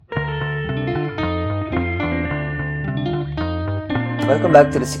Welcome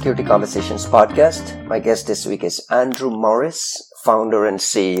back to the Security Conversations podcast. My guest this week is Andrew Morris, founder and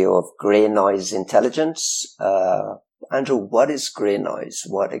CEO of Grey Noise Intelligence. Andrew, what is Grey Noise?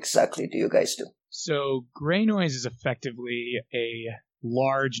 What exactly do you guys do? So Grey Noise is effectively a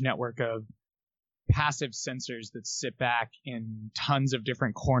large network of passive sensors that sit back in tons of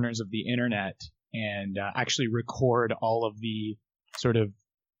different corners of the internet and actually record all of the sort of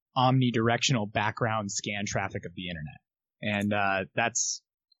omnidirectional background scan traffic of the internet. And that's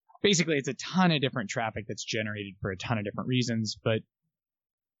basically, it's a ton of different traffic that's generated for a ton of different reasons, but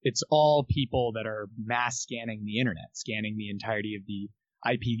it's all people that are mass scanning the internet, scanning the entirety of the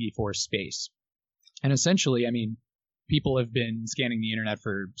IPv4 space. And essentially, I mean, people have been scanning the internet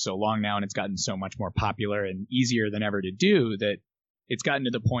for so long now, and it's gotten so much more popular and easier than ever to do that it's gotten to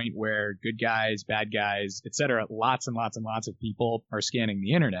the point where good guys, bad guys, etc., lots and lots and lots of people are scanning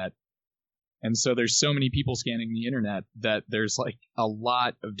the internet. And so there's so many people scanning the internet that there's like a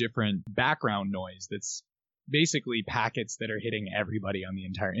lot of different background noise that's basically packets that are hitting everybody on the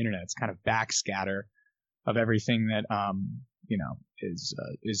entire internet. It's kind of backscatter of everything that is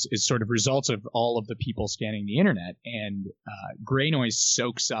sort of results of all of the people scanning the internet. And Grey Noise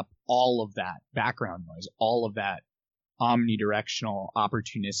soaks up all of that background noise, all of that omnidirectional,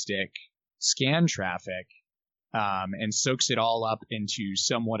 opportunistic scan traffic, and soaks it all up into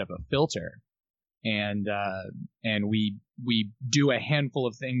somewhat of a filter. And we do a handful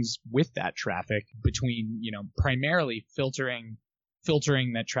of things with that traffic between, primarily filtering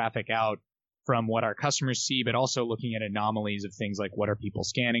that traffic out from what our customers see, but also looking at anomalies of things like what are people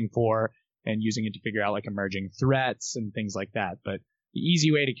scanning for and using it to figure out like emerging threats and things like that. But the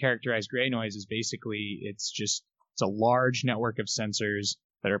easy way to characterize Grey Noise is basically it's a large network of sensors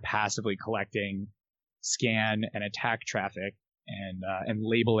that are passively collecting scan and attack traffic and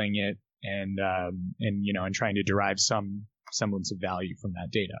labeling it and trying to derive some semblance of value from that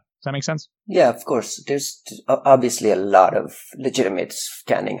data. Does that make sense? Yeah, of course. There's obviously a lot of legitimate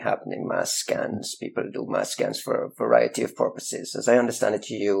scanning happening, mass scans. People do mass scans for a variety of purposes. As I understand it,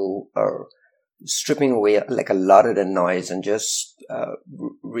 you are stripping away like a lot of the noise and just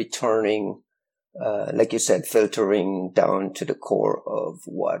returning, like you said, filtering down to the core of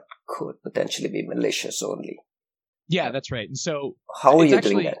what could potentially be malicious only. Yeah, that's right. And so how are you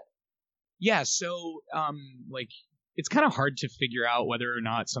doing that? Yeah, so it's kind of hard to figure out whether or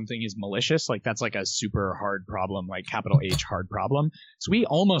not something is malicious. Like that's like a super hard problem, like capital H hard problem. So we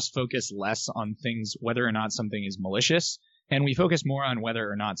almost focus less on things, whether or not something is malicious, and we focus more on whether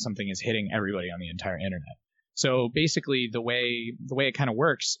or not something is hitting everybody on the entire internet. So basically the way it kind of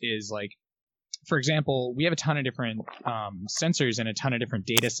works is like, for example, we have a ton of different sensors and a ton of different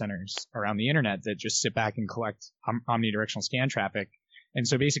data centers around the internet that just sit back and collect omnidirectional scan traffic. And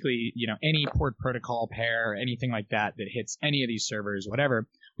so basically, any port protocol pair, anything like that hits any of these servers, whatever,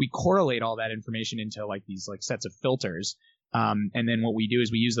 we correlate all that information into like these like sets of filters. And then what we do is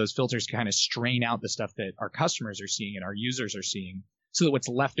we use those filters to kind of strain out the stuff that our customers are seeing and our users are seeing, so that what's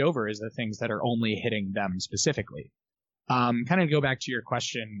left over is the things that are only hitting them specifically. Kind of go back to your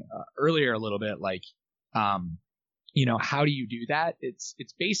question earlier a little bit, like, how do you do that? It's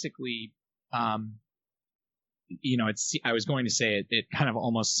basically, I was going to say it kind of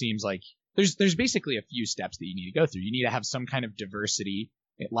almost seems like there's basically a few steps that you need to go through. You need to have some kind of diversity,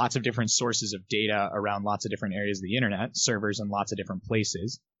 lots of different sources of data around lots of different areas of the internet, servers in lots of different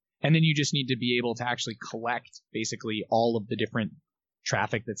places. And then you just need to be able to actually collect basically all of the different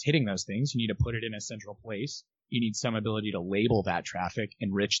traffic that's hitting those things. You need to put it in a central place. You need some ability to label that traffic,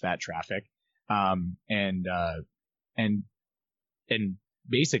 enrich that traffic, and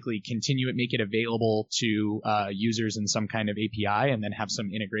basically make it available to users in some kind of API, and then have some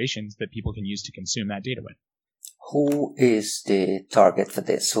integrations that people can use to consume that data with. Who is the target for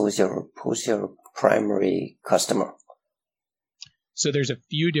this? Who's your primary customer? So there's a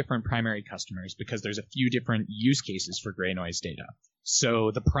few different primary customers because there's a few different use cases for Grey Noise data.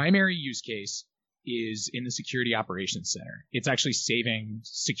 So the primary use case is in the Security Operations Center. It's actually saving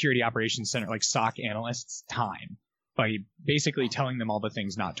Security Operations Center, like SOC analysts, time by basically telling them all the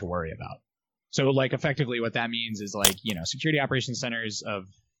things not to worry about. So like effectively what that means is like, Security Operations Centers of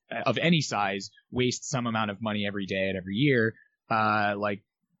any size waste some amount of money every day and every year, like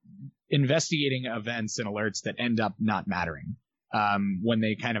investigating events and alerts that end up not mattering. When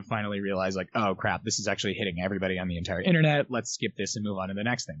they kind of finally realize like, oh crap, this is actually hitting everybody on the entire internet. Let's skip this and move on to the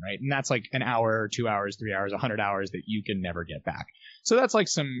next thing, right? And that's like an hour, 2 hours, 3 hours, 100 hours that you can never get back. So that's like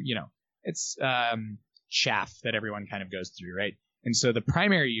some, it's chaff that everyone kind of goes through, right? And so the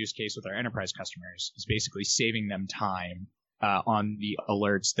primary use case with our enterprise customers is basically saving them time on the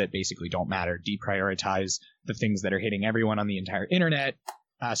alerts that basically don't matter. Deprioritize the things that are hitting everyone on the entire internet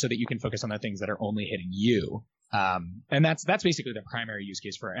so that you can focus on the things that are only hitting you. And that's basically the primary use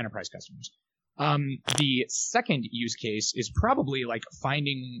case for our enterprise customers. The second use case is probably like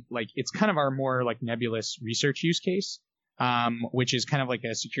finding, like, it's kind of our more like nebulous research use case, which is kind of like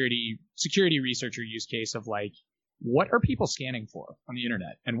a security researcher use case of like, what are people scanning for on the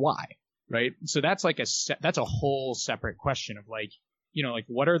internet and why, right? So that's like that's a whole separate question of like, you know, like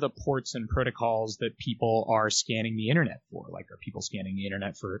what are the ports and protocols that people are scanning the internet for? Like, are people scanning the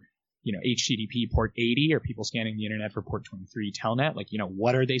internet for, you know, HTTP port 80? Are people scanning the internet for port 23 telnet? Like, you know,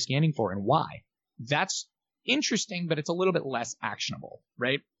 what are they scanning for and why? That's interesting, but it's a little bit less actionable,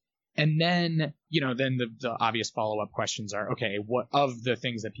 right? And then, you know, then the obvious follow-up questions are, okay, what of the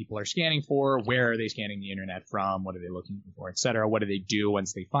things that people are scanning for, where are they scanning the internet from? What are they looking for, et cetera? What do they do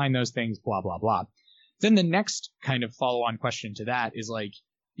once they find those things? Blah, blah, blah. Then the next kind of follow-on question to that is like,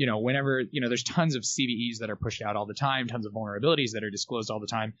 you know, whenever, you know, there's tons of CVEs that are pushed out all the time, tons of vulnerabilities that are disclosed all the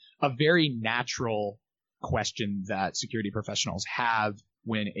time. A very natural question that security professionals have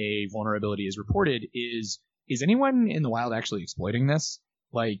when a vulnerability is reported is anyone in the wild actually exploiting this?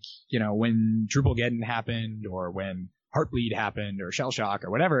 Like, you know, when Drupalgeddon happened or when Heartbleed happened or Shellshock or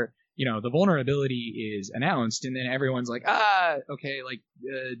whatever, you know, the vulnerability is announced and then everyone's like, okay, like,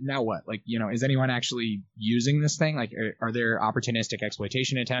 now what? Like, you know, is anyone actually using this thing? Like, are there opportunistic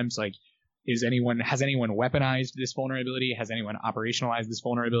exploitation attempts? Like, has anyone weaponized this vulnerability? Has anyone operationalized this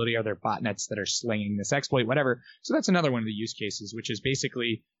vulnerability? Are there botnets that are slinging this exploit? Whatever. So that's another one of the use cases, which is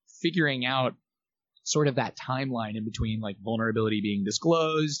basically figuring out sort of that timeline in between like vulnerability being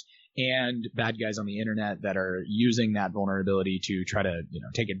disclosed and bad guys on the internet that are using that vulnerability to try to, you know,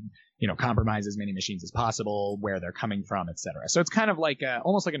 take it, you know, compromise as many machines as possible, where they're coming from, et cetera. So it's kind of like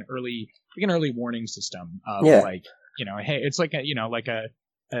almost like an early warning system of like, you know, hey, it's like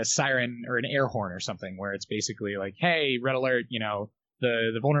a siren or an air horn or something where it's basically like, hey, red alert, you know,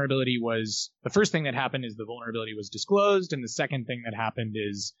 the vulnerability was, the first thing that happened is the vulnerability was disclosed, and the second thing that happened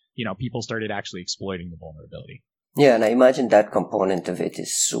is, you know, people started actually exploiting the vulnerability. Yeah, and I imagine that component of it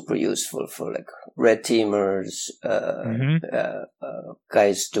is super useful for like red teamers,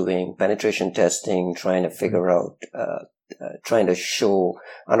 guys doing penetration testing, trying to figure out, trying to show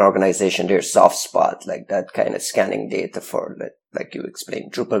an organization their soft spot, like that kind of scanning data for, like you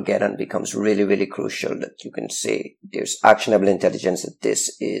explained, Drupalgeddon becomes really, really crucial, that you can say there's actionable intelligence that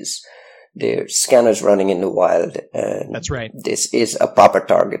this is their scanners running in the wild. And that's right. This is a proper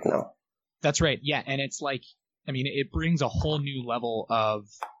target now. That's right. Yeah. And it's like, I mean, it brings a whole new level of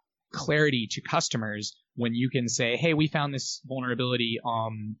clarity to customers when you can say, hey, we found this vulnerability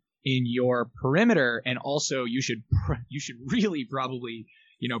in your perimeter, and also you should really probably,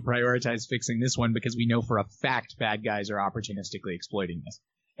 you know, prioritize fixing this one because we know for a fact bad guys are opportunistically exploiting this.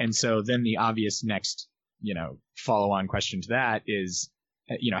 And so then the obvious next, you know, follow-on question to that is,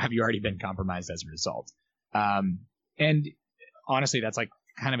 you know, have you already been compromised as a result? And honestly, that's like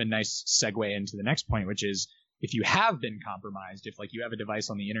kind of a nice segue into the next point, which is, if you have been compromised, if like you have a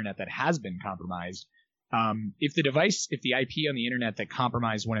device on the internet that has been compromised, if the IP on the internet that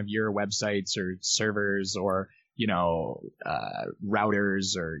compromised one of your websites or servers or, you know,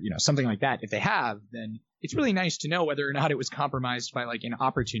 routers or, you know, something like that, if they have, then it's really nice to know whether or not it was compromised by like an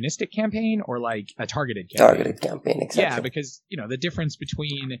opportunistic campaign or like a targeted campaign. Targeted campaign, exactly. Yeah, because, you know, the difference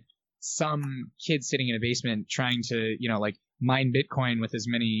between some kid sitting in a basement trying to, you know, like mine Bitcoin with as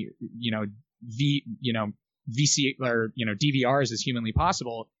many, you know, VC or, you know, DVRs as humanly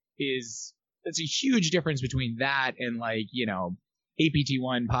possible that's a huge difference between that and like, you know,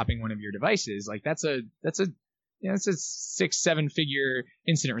 APT1 popping one of your devices. Like that's a 6-7 figure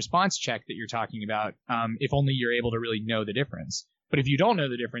incident response check that you're talking about. If only you're able to really know the difference. But if you don't know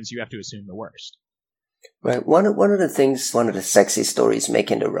the difference, you have to assume the worst. Right. One of the sexy stories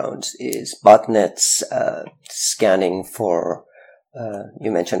making the rounds is botnets scanning for,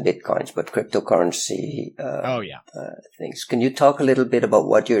 you mentioned Bitcoins, but cryptocurrency things. Can you talk a little bit about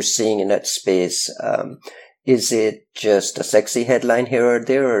what you're seeing in that space? Is it just a sexy headline here or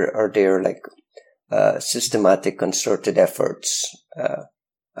there, or are there like systematic, concerted efforts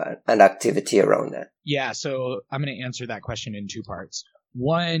and activity around that? Yeah, so I'm going to answer that question in two parts.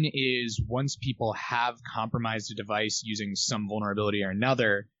 One is, once people have compromised a device using some vulnerability or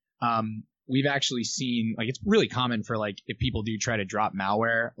another, we've actually seen, like, it's really common for, like, if people do try to drop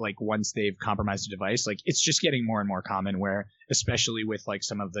malware, like, once they've compromised a device, like, it's just getting more and more common where, especially with, like,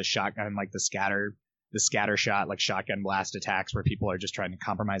 some of the shotgun, like, the scatter shot, like, shotgun blast attacks where people are just trying to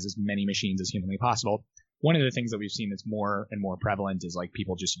compromise as many machines as humanly possible. one of the things that we've seen that's more and more prevalent is like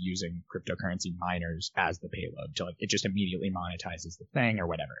people just using cryptocurrency miners as the payload to like, it just immediately monetizes the thing or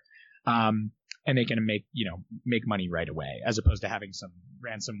whatever. And they can make money right away, as opposed to having some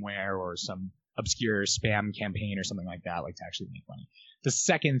ransomware or some obscure spam campaign or something like that, like to actually make money. The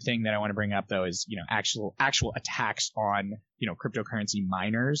second thing that I want to bring up though is, actual attacks on, cryptocurrency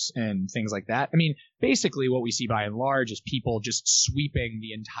miners and things like that. I mean, basically what we see by and large is people just sweeping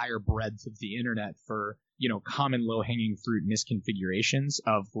the entire breadth of the internet for, common low hanging fruit misconfigurations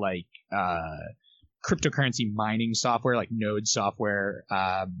of like, cryptocurrency mining software, like Node software,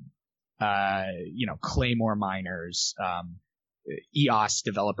 Claymore miners, EOS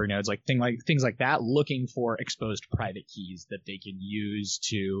developer nodes, like things like that, looking for exposed private keys that they can use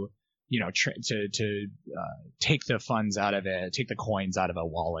to, take the funds out of it, take the coins out of a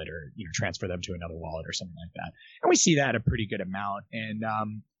wallet, or transfer them to another wallet or something like that. And we see that a pretty good amount. And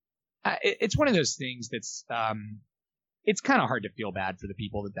it's one of those things that's it's kind of hard to feel bad for the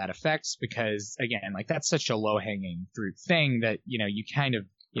people that affects, because again, like that's such a low hanging fruit thing that you kind of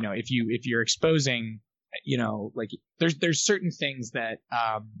if you're exposing, like there's certain things that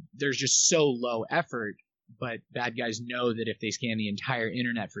there's just so low effort, but bad guys know that if they scan the entire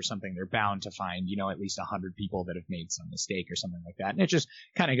internet for something, they're bound to find, at least 100 people that have made some mistake or something like that. And it just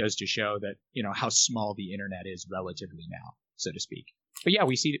kind of goes to show that, how small the internet is relatively now, so to speak. But yeah,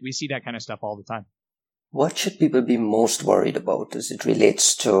 we see that kind of stuff all the time. What should people be most worried about as it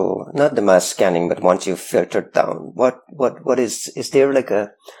relates to not the mass scanning, but once you've filtered down? What is there like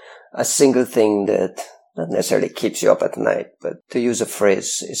a single thing that not necessarily keeps you up at night, but to use a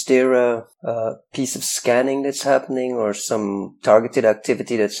phrase, is there a piece of scanning that's happening or some targeted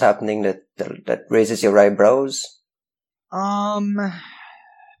activity that's happening that raises your eyebrows? Mirai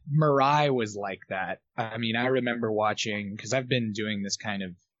was like that. I mean, I remember watching, because I've been doing this kind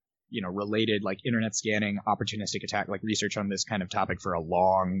of related like internet scanning, opportunistic attack, like research on this kind of topic for a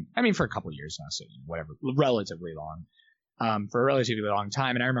couple of years now, so whatever, relatively long, for a relatively long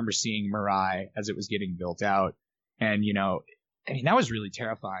time. And I remember seeing Mirai as it was getting built out, and that was really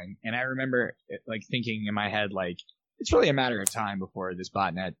terrifying. And I remember like thinking in my head, like, it's really a matter of time before this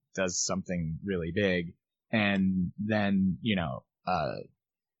botnet does something really big. And then,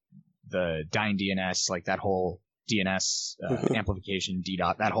 the Dyn DNS, like that whole DNS amplification,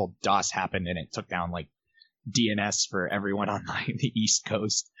 DDoS, that whole DOS happened, and it took down like DNS for everyone on the East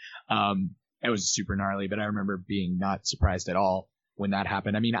Coast. It was super gnarly, but I remember being not surprised at all when that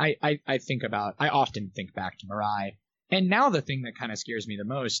happened. I mean, I often think back to Mirai, and now the thing that kind of scares me the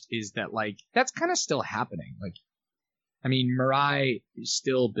most is that like that's kind of still happening. Like, I mean, Mirai is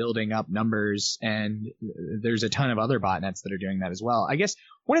still building up numbers, and there's a ton of other botnets that are doing that as well. I guess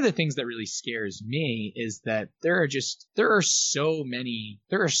one of the things that really scares me is that there are so many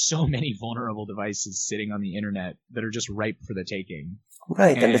vulnerable devices sitting on the internet that are just ripe for the taking.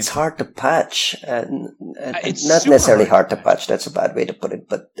 Right, and it's hard to patch, and it's not necessarily hard to patch. That's a bad way to put it,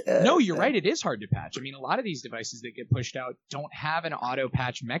 but no, you're right. It is hard to patch. I mean, a lot of these devices that get pushed out don't have an auto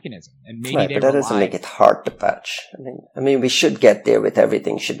patch mechanism, and maybe right, but that doesn't make it hard to patch. I mean, we should get there with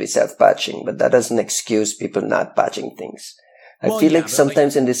everything should be self-patching, but that doesn't excuse people not patching things. I feel like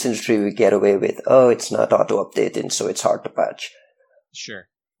sometimes in this industry we get away with, it's not auto-updating, so it's hard to patch. Sure.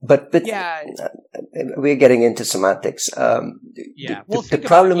 But yeah, we're getting into semantics. The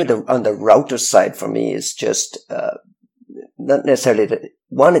problem on the router side for me is just not necessarily that,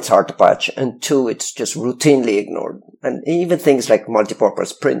 one, it's hard to patch, and two, it's just routinely ignored. And even things like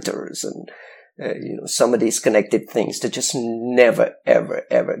multipurpose printers and some of these connected things that just never, ever,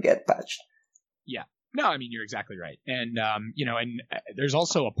 ever get patched. Yeah. No, I mean, you're exactly right. And, there's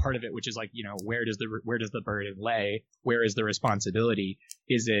also a part of it, which is like, where does the burden lay? Where is the responsibility?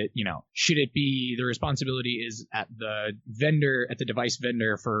 Is it, should it be the responsibility is at the vendor, at the device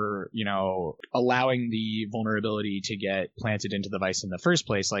vendor for, allowing the vulnerability to get planted into the device in the first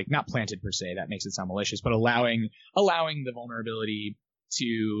place? Like, not planted per se, that makes it sound malicious, but allowing the vulnerability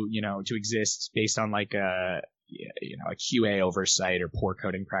to, to exist based on like a QA oversight or poor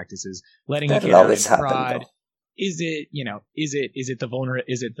coding practices, letting it get out of fraud. Is it the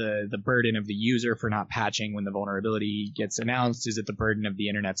burden of the user for not patching when the vulnerability gets announced? Is it the burden of the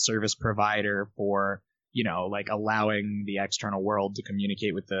internet service provider for, like allowing the external world to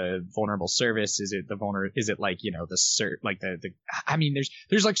communicate with the vulnerable service? Is it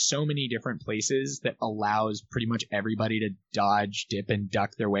there's like so many different places that allows pretty much everybody to dodge, dip, and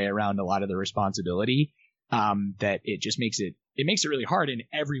duck their way around a lot of the responsibility. That it just makes it really hard, and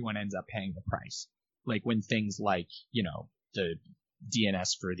everyone ends up paying the price. Like when things like, the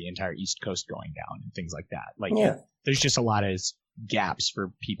DNS for the entire East Coast going down and things like that. Like, there's just a lot of gaps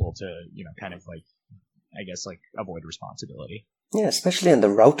for people to, kind of like I guess, like avoid responsibility. Yeah, especially on the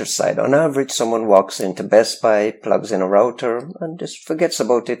router side. On average, someone walks into Best Buy, plugs in a router, and just forgets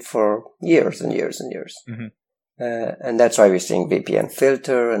about it for years and years and years. Mm-hmm. And that's why we're seeing VPN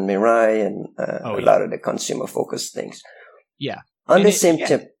Filter and Mirai and a lot of the consumer-focused things. Yeah. On and the same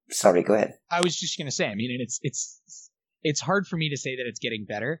tip, sorry, go ahead. I was just going to say, I mean, and it's hard for me to say that it's getting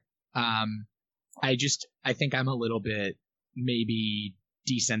better. I think I'm a little bit maybe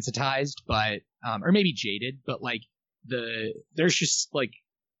desensitized, but or maybe jaded, but like there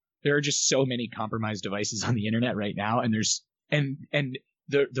are just so many compromised devices on the internet right now, and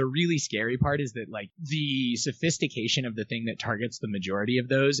the really scary part is that like the sophistication of the thing that targets the majority of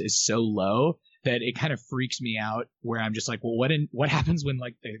those is so low that it kind of freaks me out, where I'm just like, well, what happens when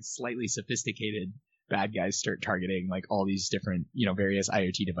like the slightly sophisticated bad guys start targeting like all these different, various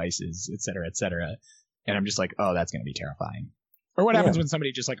IoT devices, et cetera, and I'm just like, oh, that's going to be terrifying. Or what happens when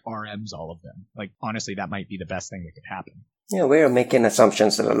somebody just like RMs all of them? Like, honestly, that might be the best thing that could happen. Yeah, we're making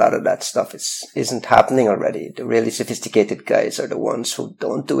assumptions that a lot of that stuff isn't happening already. The really sophisticated guys are the ones who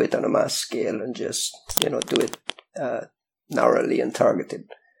don't do it on a mass scale and just, do it narrowly and targeted.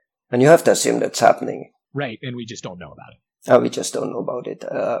 And you have to assume that's happening. Right, and we just don't know about it. We just don't know about it.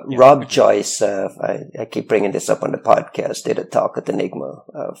 Rob Joyce, I keep bringing this up on the podcast, did a talk at Enigma,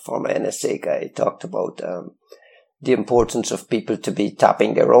 former NSA guy, talked about the importance of people to be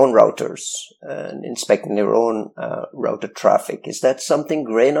tapping their own routers and inspecting their own router traffic. Is that something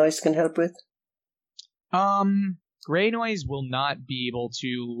Grey Noise can help with? Grey Noise will not be able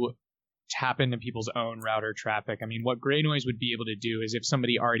to tap into people's own router traffic. I mean, what Grey Noise would be able to do is if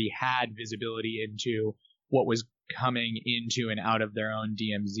somebody already had visibility into what was coming into and out of their own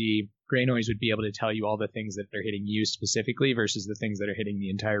DMZ, Grey Noise would be able to tell you all the things that are hitting you specifically versus the things that are hitting the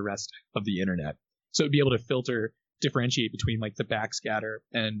entire rest of the internet. So it'd be able to differentiate between like the backscatter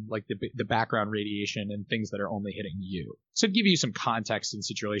and like the background radiation and things that are only hitting you. So it'd give you some context and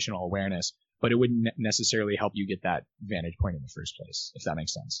situational awareness, but it wouldn't necessarily help you get that vantage point in the first place, if that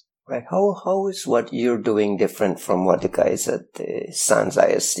makes sense. Right. How is what you're doing different from what the guys at the SANS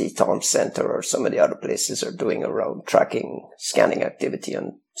ISD Tom Center or some of the other places are doing around tracking scanning activity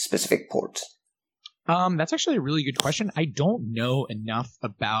on specific ports? That's actually a really good question. I don't know enough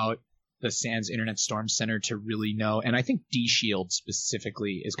about the SANS Internet Storm Center to really know, and I think D-Shield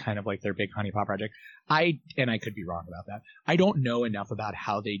specifically is kind of like their big honeypot project. I could be wrong about that. I don't know enough about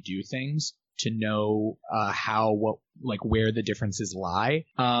how they do things to know where the differences lie.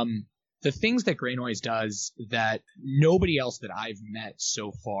 The things that Grey Noise does that nobody else that I've met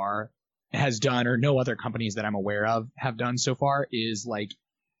so far has done, or no other companies that I'm aware of have done so far, is like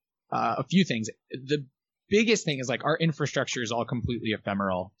a few things. The biggest thing is like our infrastructure is all completely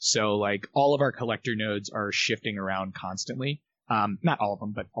ephemeral. So like all of our collector nodes are shifting around constantly. Not all of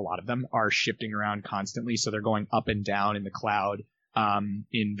them, but a lot of them are shifting around constantly. So they're going up and down in the cloud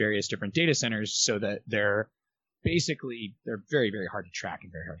in various different data centers, so that they're very, very hard to track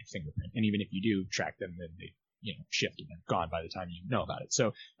and very hard to fingerprint. And even if you do track them, then they shift and they're gone by the time you know about it.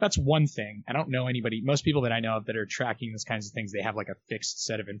 So that's one thing. I don't know most people that I know of that are tracking these kinds of things, they have like a fixed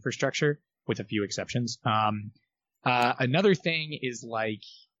set of infrastructure with a few exceptions. Another thing is like,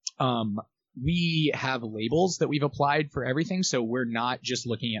 we have labels that we've applied for everything. So we're not just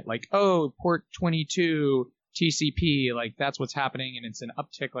looking at like, oh, port 22 TCP, like that's what's happening. And it's an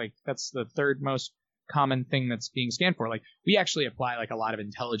uptick. Like that's the third most common thing that's being scanned for. Like we actually apply like a lot of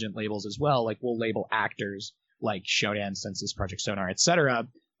intelligent labels as well. Like we'll label actors like Shodan, Census, Project Sonar, etc.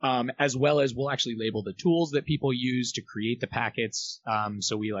 As well as we'll actually label the tools that people use to create the packets.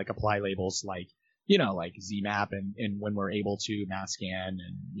 So we like apply labels like, like ZMAP and when we're able to mass scan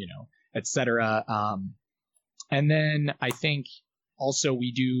and, etc. And then I think also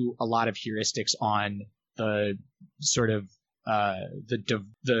we do a lot of heuristics on the sort of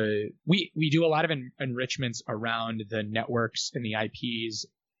we do a lot of enrichments around the networks and the IPs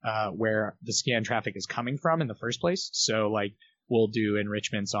where the scan traffic is coming from in the first place. So like we'll do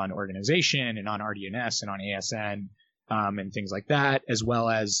enrichments on organization and on RDNS and on ASN and things like that, as well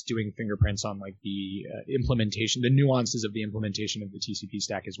as doing fingerprints on like the implementation, the nuances of the implementation of the TCP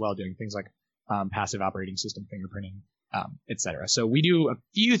stack as well, doing things like passive operating system fingerprinting, etc. So we do a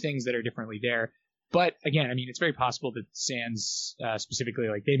few things that are differently there. But again, I mean, it's very possible that SANS specifically,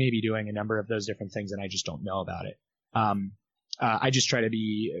 like they may be doing a number of those different things and I just don't know about it. I just try to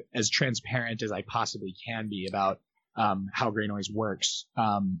be as transparent as I possibly can be about how Grey Noise works,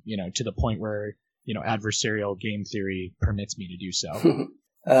 to the point where, adversarial game theory permits me to do so.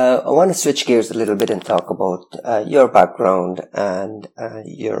 I want to switch gears a little bit and talk about your background and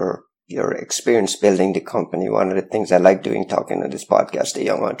your experience building the company. One of the things I like doing talking on this podcast to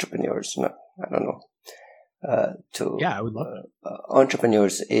young entrepreneurs, I don't know, to Yeah, I would love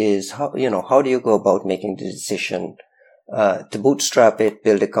entrepreneurs is how do you go about making the decision to bootstrap it,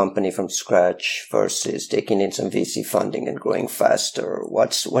 build a company from scratch versus taking in some VC funding and growing faster?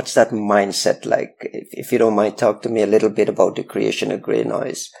 What's that mindset like? If you don't mind, talk to me a little bit about the creation of Grey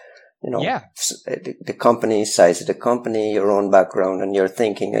Noise. Yeah. The company, size of the company, your own background, and your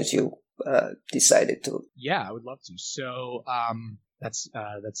thinking as you decided to. Yeah, I would love to. So that's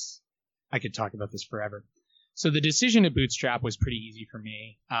I could talk about this forever. So the decision to bootstrap was pretty easy for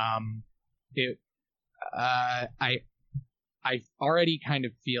me. I already kind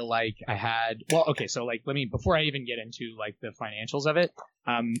of feel like I had, so like, before I even get into like the financials of it,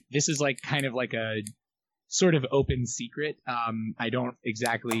 this is like kind of like a sort of open secret. I don't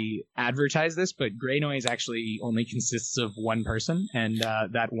exactly advertise this, but Grey Noise actually only consists of one person, and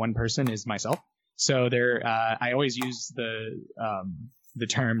that one person is myself. So I always use the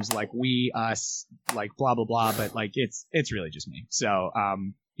terms like we, us, like blah blah blah, but like it's really just me. So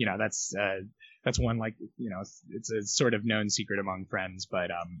that's one, like, it's a sort of known secret among friends, but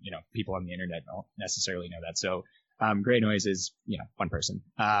people on the internet don't necessarily know that. So Grey Noise is one person.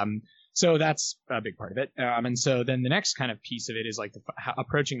 So that's a big part of it. And so then the next kind of piece of it is like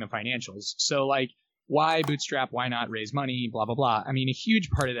approaching the financials. So like, why bootstrap? Why not raise money? Blah, blah, blah. I mean, a huge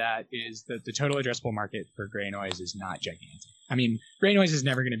part of that is that the total addressable market for Grey Noise is not gigantic. I mean, Grey Noise is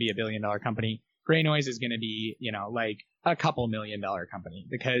never going to be $1 billion company. Grey Noise is going to be, like a couple $1 million company,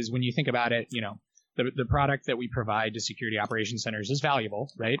 because when you think about it, the product that we provide to security operations centers is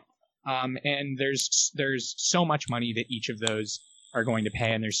valuable, right? And there's so much money that each of those are going to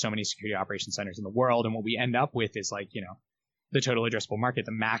pay, and there's so many security operations centers in the world, and what we end up with is like, the total addressable market,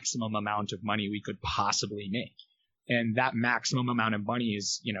 the maximum amount of money we could possibly make. And that maximum amount of money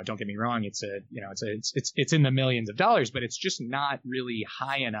is, don't get me wrong, it's in the millions of dollars, but it's just not really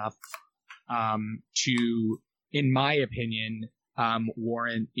high enough to, in my opinion,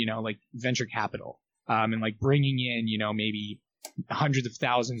 warrant, like venture capital, and like bringing in, maybe hundreds of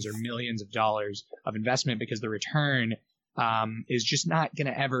thousands or millions of dollars of investment, because the return is just not going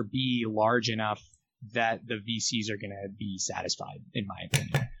to ever be large enough that the VCs are going to be satisfied, in my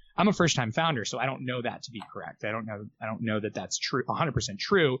opinion. I'm a first-time founder, so I don't know that to be correct. I don't know that that's true, 100%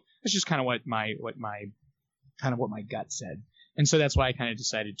 true. It's just kind of what my gut said, and so that's why I kind of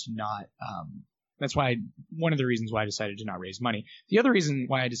decided to not. That's why one of the reasons why I decided to not raise money. The other reason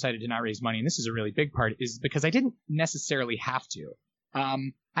why I decided to not raise money, and this is a really big part, is because I didn't necessarily have to.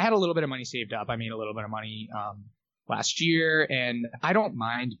 I had a little bit of money saved up. I made a little bit of money last year, and I don't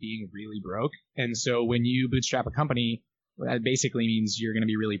mind being really broke. And so when you bootstrap a company, that basically means you're going to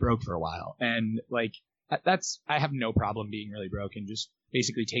be really broke for a while. And like, I have no problem being really broke and just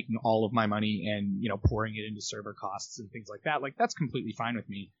basically taking all of my money and, pouring it into server costs and things like that. Like, that's completely fine with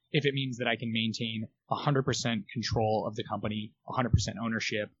me if it means that I can maintain 100% control of the company, 100%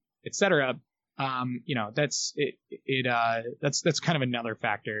 ownership, etc. That's it. That's kind of another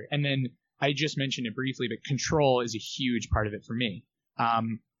factor. And then I just mentioned it briefly, but control is a huge part of it for me.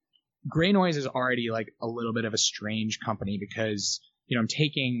 Grey Noise is already like a little bit of a strange company because, I'm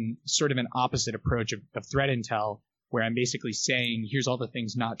taking sort of an opposite approach of threat intel, where I'm basically saying, here's all the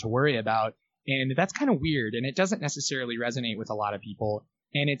things not to worry about. And that's kind of weird, and it doesn't necessarily resonate with a lot of people,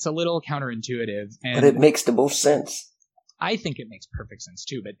 and it's a little counterintuitive. But it makes the most sense. I think it makes perfect sense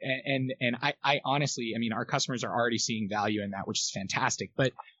too. But I honestly, our customers are already seeing value in that, which is fantastic.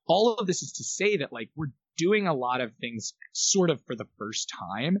 But all of this is to say that like we're doing a lot of things sort of for the first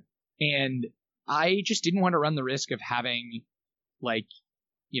time, and I just didn't want to run the risk of having like,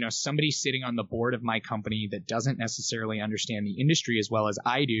 somebody sitting on the board of my company that doesn't necessarily understand the industry as well as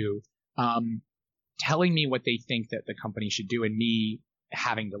I do, telling me what they think that the company should do, and me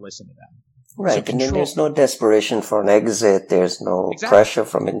having to listen to them. Right, and then there's no desperation for an exit. There's no pressure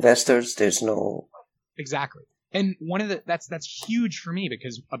from investors. There's no... Exactly. And that's huge for me,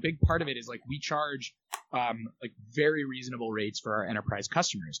 because a big part of it is like we charge like very reasonable rates for our enterprise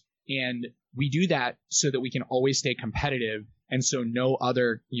customers. And we do that so that we can always stay competitive. And so no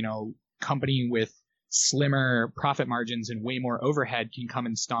other, company with slimmer profit margins and way more overhead can come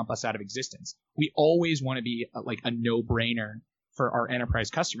and stomp us out of existence. We always want to be like a no-brainer for our enterprise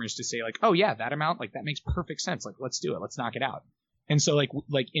customers to say like, oh yeah, that amount, like that makes perfect sense. Like, let's do it. Let's knock it out. And so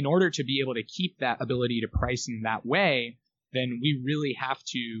like in order to be able to keep that ability to price in that way, then we really have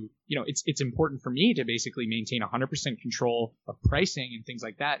to, it's important for me to basically maintain 100% control of pricing and things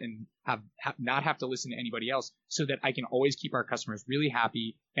like that, and not have to listen to anybody else, so that I can always keep our customers really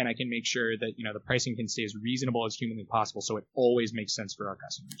happy, and I can make sure that, the pricing can stay as reasonable as humanly possible, so it always makes sense for our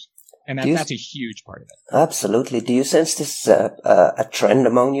customers. And that's a huge part of it. Absolutely. Do you sense this a trend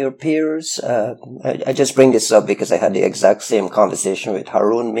among your peers? I just bring this up because I had the exact same conversation with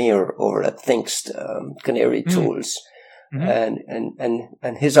Haroon Mir over at Thinkst, Canary Tools. Mm-hmm.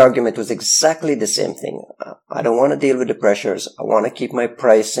 And his argument was exactly the same thing. I don't want to deal with the pressures. I want to keep my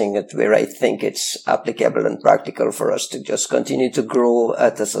pricing at where I think it's applicable and practical for us to just continue to grow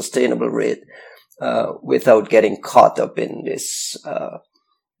at a sustainable rate, without getting caught up in this,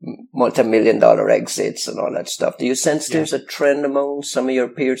 multi-million-dollar exits and all that stuff. Do you sense there's a trend among some of your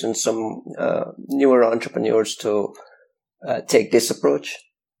peers and some newer entrepreneurs to take this approach?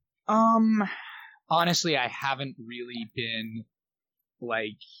 Honestly, I haven't really been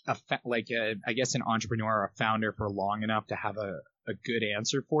I guess an entrepreneur or a founder for long enough to have a good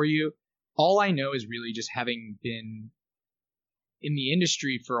answer for you. All I know is really just having been in the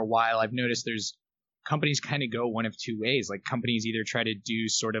industry for a while, I've noticed there's companies kind of go one of two ways. Like, companies either try to do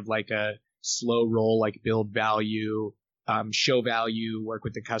sort of like a slow roll, like build value, show value, work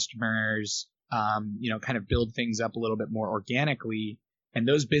with the customers, kind of build things up a little bit more organically. And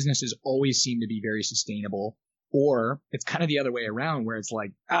those businesses always seem to be very sustainable. Or it's kind of the other way around, where it's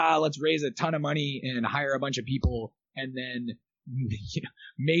like, let's raise a ton of money and hire a bunch of people, and then,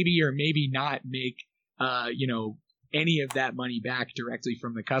 maybe or maybe not make, any of that money back directly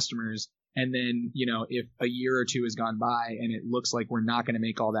from the customers. And then, if a year or two has gone by and it looks like we're not going to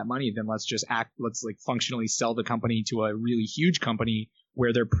make all that money, then let's like functionally sell the company to a really huge company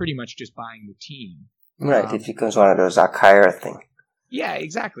where they're pretty much just buying the team. Right. It becomes one of those acquire thing. Yeah,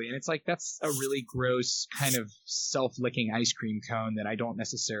 exactly. And it's like, that's a really gross kind of self-licking ice cream cone that I don't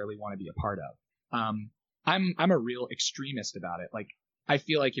necessarily want to be a part of. I'm a real extremist about it. Like, I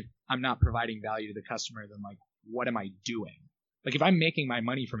feel like if I'm not providing value to the customer, then like, what am I doing? Like, if I'm making my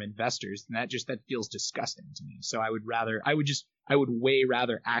money from investors, then that feels disgusting to me. So I would way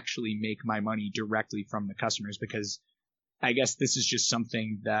rather actually make my money directly from the customers, because I guess this is just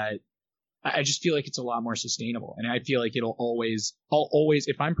something that I just feel like it's a lot more sustainable. And I feel like I'll always,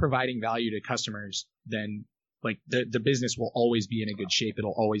 if I'm providing value to customers, then like the business will always be in a good shape.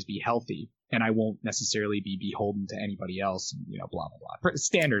 It'll always be healthy, and I won't necessarily be beholden to anybody else, and, blah, blah, blah.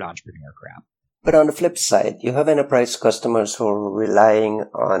 Standard entrepreneur crap. But on the flip side, you have enterprise customers who are relying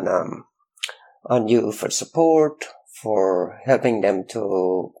on you for support, for helping them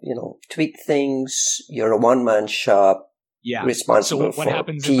to, tweak things. You're a one-man shop. Yeah. Responsible for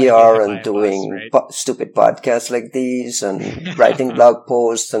PR and doing stupid podcasts like these, and writing blog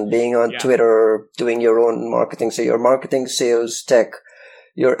posts and being on Twitter, doing your own marketing. So your marketing, sales, tech,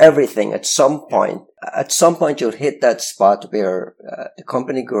 your everything. At some point you'll hit that spot where the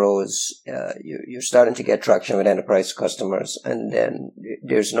company grows. You're starting to get traction with enterprise customers, and then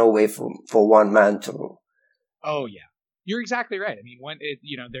there's no way for one man to. Oh yeah. You're exactly right. I mean,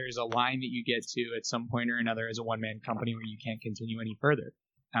 there's a line that you get to at some point or another as a one-man company where you can't continue any further.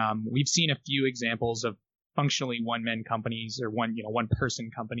 We've seen a few examples of functionally one-man companies or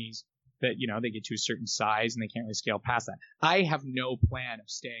one-person companies that, they get to a certain size and they can't really scale past that. I have no plan of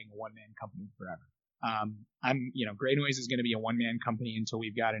staying a one-man company forever. Grey Noise is going to be a one-man company until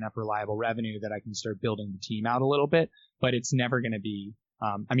we've got enough reliable revenue that I can start building the team out a little bit, but it's never going to be,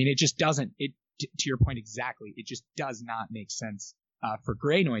 it just doesn't, to your point exactly, it just does not make sense for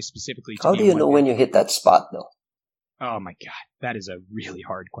Grey Noise specifically. How do you know when you hit that spot, though? Oh my God, that is a really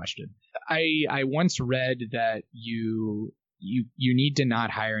hard question. I once read that you need to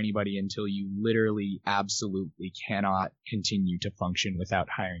not hire anybody until you literally absolutely cannot continue to function without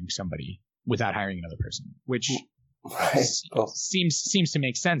hiring another person, which seems to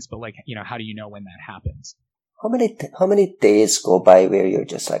make sense. But like, how do you know when that happens? How many days go by where you're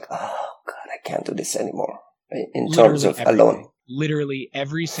just like, oh God, I can't do this anymore in terms of alone? Literally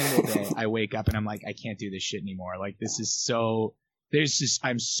every single day I wake up and I'm like, I can't do this shit anymore. Like,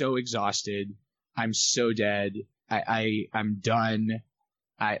 I'm so exhausted. I'm so dead. I'm done.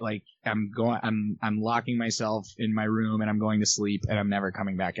 I'm locking myself in my room and I'm going to sleep and I'm never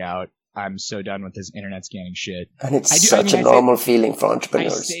coming back out. I'm so done with this internet scanning shit. And it's such a normal feeling for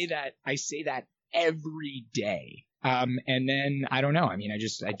entrepreneurs. I say that every day. And then I don't know.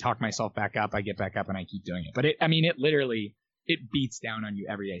 I talk myself back up. I get back up and I keep doing it. But it literally beats down on you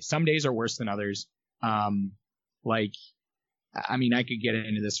every day. Some days are worse than others. I could get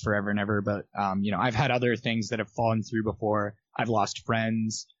into this forever and ever, but I've had other things that have fallen through before. I've lost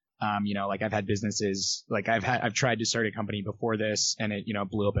friends. Like I've had businesses, like I've tried to start a company before this and it,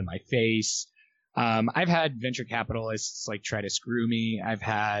 blew up in my face. I've had venture capitalists like try to screw me. I've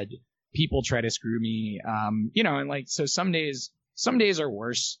had people try to screw me. And like, so some days are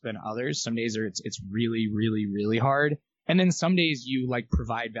worse than others. Some days it's really, really, really hard. And then some days you like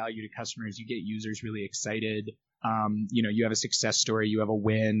provide value to customers. You get users really excited. You have a success story, you have a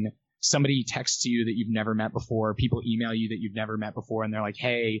win. Somebody texts you that you've never met before. People email you that you've never met before. And they're like,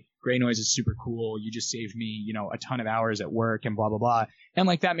 hey, Gray Noise is super cool. You just saved me, a ton of hours at work and blah, blah, blah. And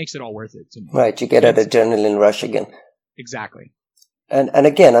like that makes it all worth it to me. Right. You get an adrenaline rush again. Exactly. And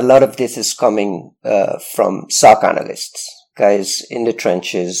again, a lot of this is coming from SOC analysts, guys in the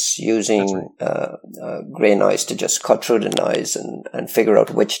trenches using Gray Noise to just cut through the noise and figure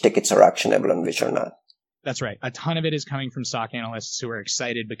out which tickets are actionable and which are not. That's right. A ton of it is coming from SOC analysts who are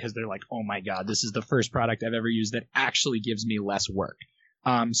excited because they're like, oh my God, this is the first product I've ever used that actually gives me less work.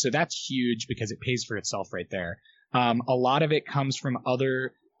 So that's huge because it pays for itself right there. A lot of it comes from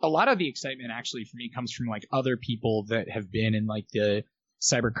a lot of the excitement actually for me comes from like other people that have been in like the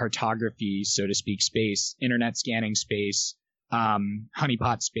cyber cartography, so to speak, space, internet scanning space,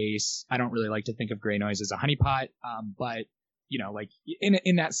 honeypot space. I don't really like to think of Gray Noise as a honeypot, but like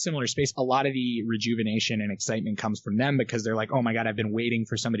in that similar space, a lot of the rejuvenation and excitement comes from them because they're like, oh my God, I've been waiting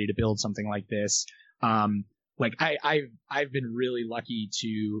for somebody to build something like this. Like I've been really lucky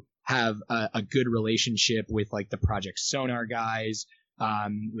to have a good relationship with like the Project Sonar guys,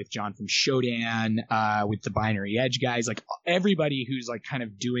 with John from Shodan, with the Binary Edge guys, like everybody who's like kind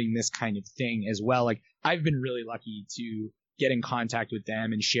of doing this kind of thing as well. Like I've been really lucky to get in contact with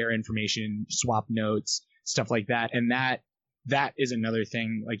them and share information, swap notes, stuff like that. And that is another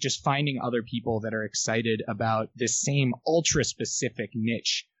thing, like just finding other people that are excited about this same ultra specific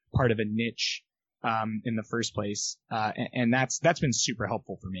niche, part of a niche, in the first place. And that's been super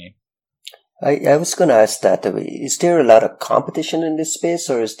helpful for me. I was going to ask that. Is there a lot of competition in this space,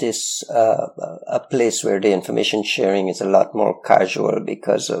 or is this a place where the information sharing is a lot more casual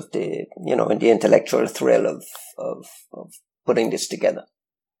because of the intellectual thrill of putting this together?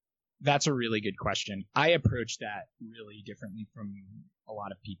 That's a really good question. I approach that really differently from a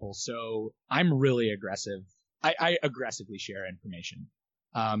lot of people. So I'm really aggressive. I aggressively share information.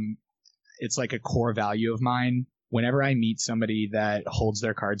 It's like a core value of mine. Whenever I meet somebody that holds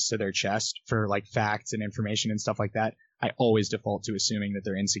their cards to their chest for like facts and information and stuff like that, I always default to assuming that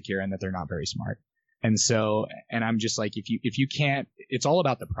they're insecure and that they're not very smart. And I'm just like, if you can't, it's all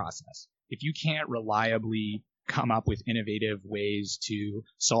about the process. If you can't reliably come up with innovative ways to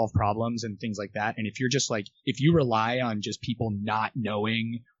solve problems and things like that, and if you're just like, if you rely on just people not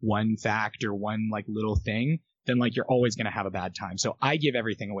knowing one fact or one like little thing, then like you're always going to have a bad time. So I give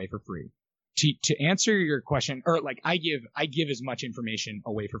everything away for free. To answer your question, or like I give as much information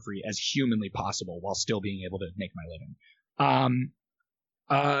away for free as humanly possible while still being able to make my living.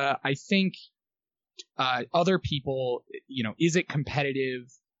 I think other people, is it competitive?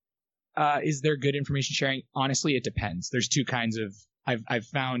 Is there good information sharing? Honestly, it depends. There's two kinds of, I've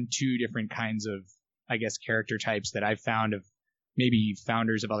found two different kinds of, I guess, character types that I've found of maybe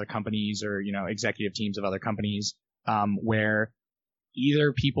founders of other companies or, executive teams of other companies, where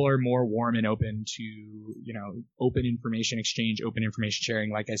either people are more warm and open to, open information exchange, open information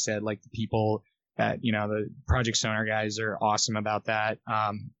sharing. Like I said, like the people at, the Project Sonar guys are awesome about that.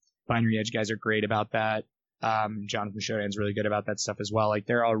 Binary Edge guys are great about that. Jonathan Shodan's really good about that stuff as well. Like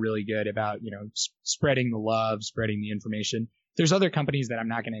they're all really good about, spreading the love, spreading the information. There's other companies that I'm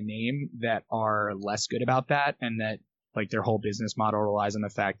not going to name that are less good about that, and that like their whole business model relies on the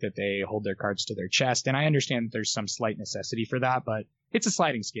fact that they hold their cards to their chest. And I understand that there's some slight necessity for that, but it's a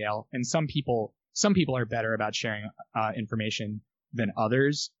sliding scale. And some people are better about sharing information than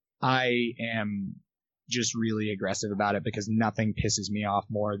others. I am just really aggressive about it because nothing pisses me off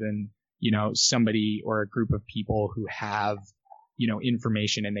more than, somebody or a group of people who have,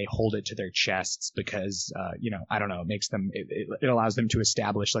 information and they hold it to their chests because, I don't know, it makes them, it allows them to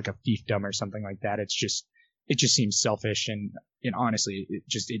establish like a fiefdom or something like that. It just seems selfish and honestly,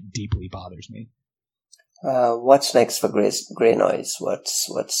 it deeply bothers me. What's next for Gray Noise?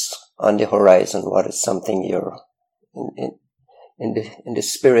 What's on the horizon? What is something you're in the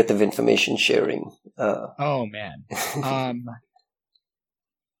spirit of information sharing? Oh man.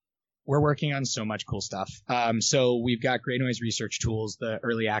 We're working on so much cool stuff. So we've got Gray Noise Research Tools, the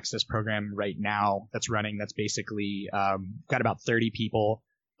early access program right now that's running. That's basically got about 30 people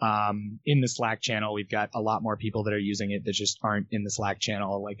in the Slack channel. We've got a lot more people that are using it that just aren't in the Slack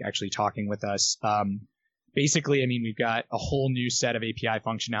channel, like actually talking with us. basically, I mean, we've got a whole new set of API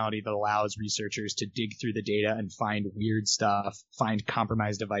functionality that allows researchers to dig through the data and find weird stuff, find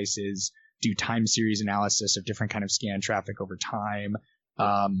compromised devices, do time series analysis of different kind of scan traffic over time.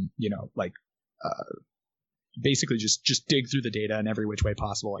 Basically just dig through the data in every which way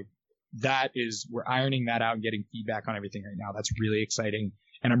possible. Like we're ironing that out and getting feedback on everything right now. That's really exciting.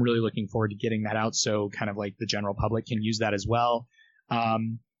 And I'm really looking forward to getting that out so kind of like the general public can use that as well.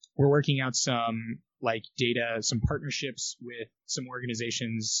 We're working out some partnerships with some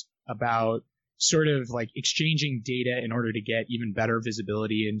organizations about sort of like exchanging data in order to get even better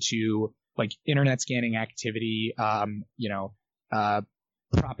visibility into like internet scanning activity,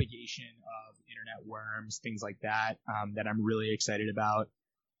 propagation of internet worms, things like that, that I'm really excited about.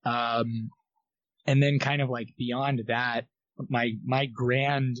 And then kind of like beyond that, my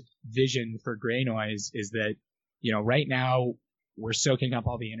grand vision for GreyNoise is that, right now we're soaking up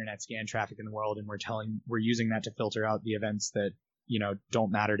all the internet scan traffic in the world, and we're using that to filter out the events that,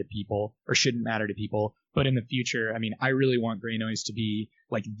 don't matter to people or shouldn't matter to people. But in the future, I mean, I really want GreyNoise to be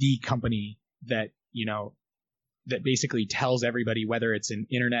like the company that, that basically tells everybody whether it's an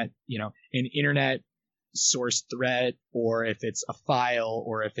internet source threat, or if it's a file,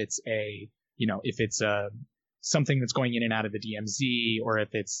 or if it's something that's going in and out of the DMZ, or if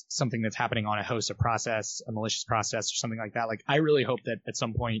it's something that's happening on a host, a malicious process or something like that. Like, I really hope that at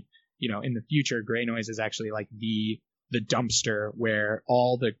some point, in the future, GreyNoise is actually like the dumpster where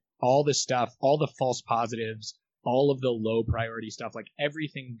all the stuff, all the false positives, all of the low priority stuff, like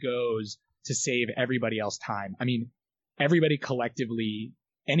everything goes to save everybody else time. I mean, everybody collectively,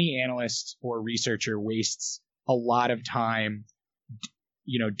 any analyst or researcher wastes a lot of time,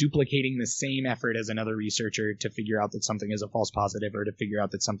 duplicating the same effort as another researcher to figure out that something is a false positive, or to figure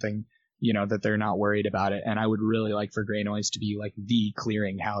out that something, that they're not worried about it. And I would really like for GreyNoise to be like the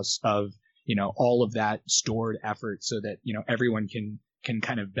clearinghouse of, all of that stored effort, so that, everyone can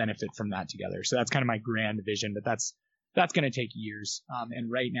kind of benefit from that together. So that's kind of my grand vision, but that's going to take years.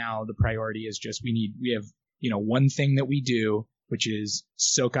 And right now the priority is just, we have, one thing that we do, which is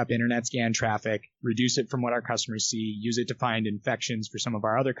soak up internet scan traffic, reduce it from what our customers see, use it to find infections for some of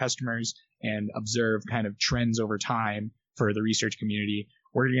our other customers, and observe kind of trends over time for the research community.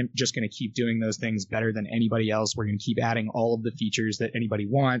 We're just going to keep doing those things better than anybody else. We're going to keep adding all of the features that anybody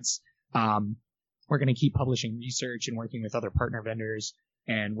wants. We're going to keep publishing research and working with other partner vendors.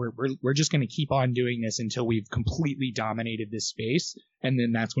 And we're just going to keep on doing this until we've completely dominated this space. And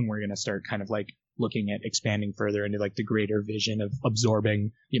then that's when we're going to start kind of like looking at expanding further into like the greater vision of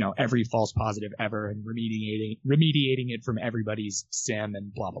absorbing, every false positive ever and remediating it from everybody's SIM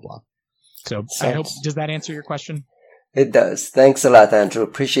and blah, blah, blah. So I hope, does that answer your question? It does. Thanks a lot, Andrew.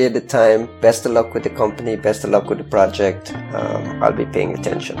 Appreciate the time. Best of luck with the company. Best of luck with the project. I'll be paying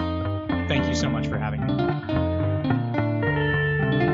attention. Thank you so much for having me.